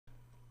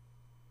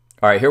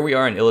All right, here we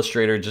are in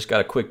Illustrator. Just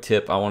got a quick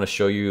tip I want to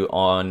show you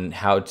on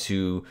how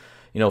to,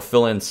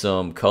 fill in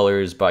some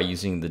colors by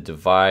using the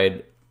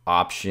divide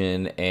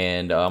option.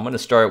 And I'm going to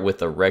start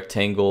with a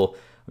rectangle.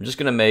 I'm just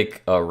going to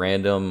make a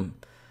random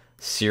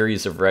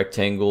series of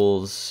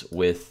rectangles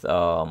with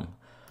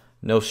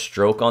no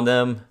stroke on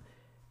them.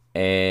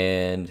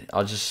 And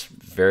I'll just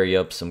vary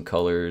up some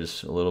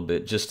colors a little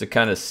bit just to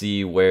kind of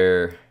see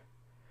where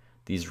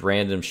these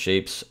random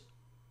shapes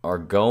are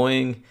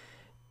going.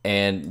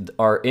 And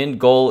our end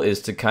goal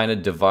is to kind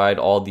of divide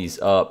all these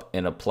up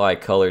and apply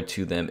color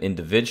to them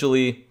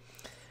individually.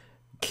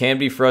 Can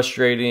be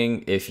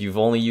frustrating if you've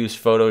only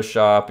used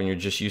Photoshop and you're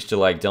just used to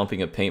like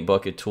dumping a paint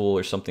bucket tool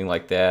or something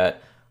like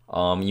that.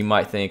 You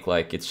might think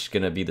like it's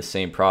gonna be the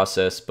same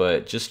process,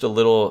 but just a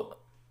little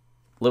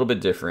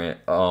bit different.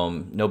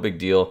 No big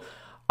deal.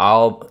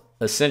 I'll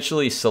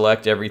essentially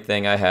select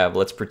everything I have.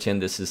 Let's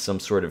pretend this is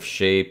some sort of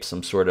shape,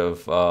 some sort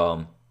of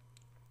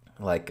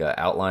like an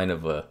outline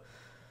of a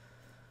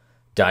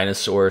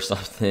dinosaur or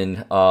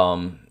something,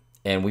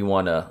 and we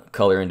want to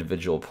color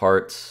individual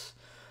parts.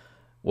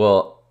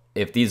 Well,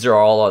 if these are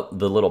all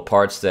the little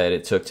parts that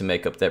it took to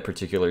make up that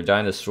particular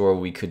dinosaur,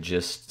 we could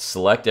just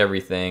select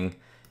everything,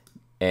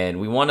 and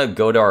we want to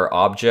go to our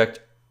object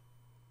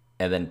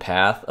and then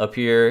path up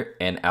here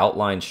and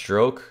outline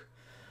stroke.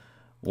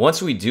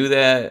 Once we do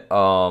that,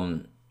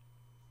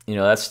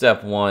 that's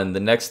step one. The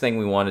next thing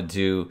we want to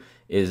do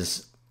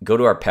is go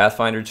to our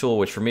Pathfinder tool,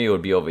 which for me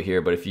would be over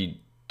here, but if you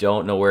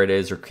don't know where it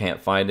is or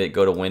can't find it,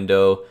 go to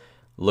Window,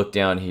 look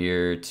down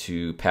here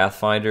to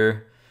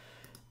Pathfinder,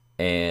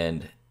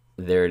 and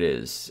there it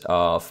is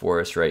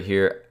for us right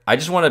here. I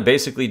just want to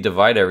basically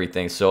divide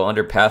everything. So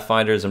under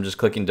Pathfinders, I'm just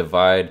clicking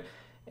divide,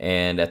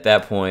 and at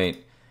that point,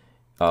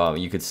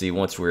 you can see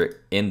once we're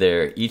in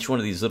there, each one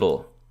of these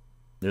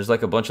there's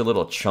like a bunch of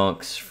little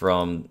chunks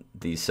from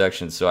these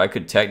sections. So I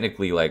could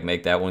technically like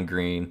make that one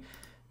green,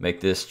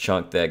 make this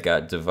chunk that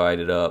got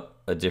divided up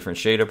a different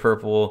shade of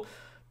purple,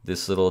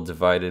 this little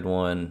divided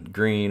one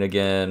green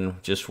again,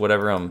 just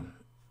whatever I'm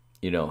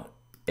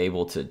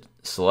able to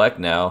select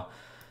now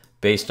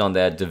based on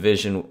that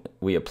division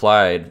we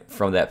applied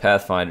from that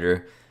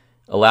Pathfinder.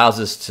 Allows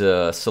us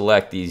to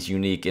select these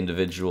unique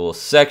individual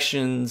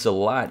sections a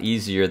lot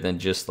easier than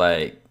just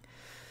like,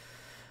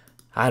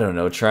 I don't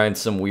know, trying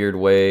some weird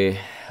way.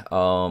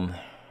 So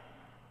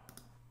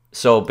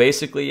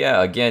basically,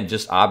 yeah, again,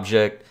 just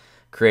object,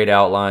 create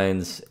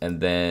outlines,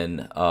 and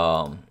then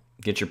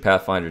get your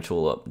Pathfinder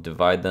tool up,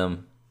 divide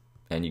them,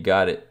 and you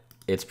got it.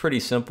 It's pretty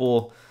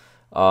simple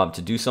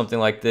to do something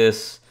like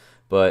this,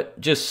 but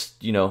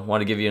just, want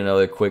to give you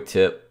another quick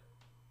tip.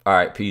 All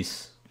right,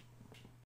 peace.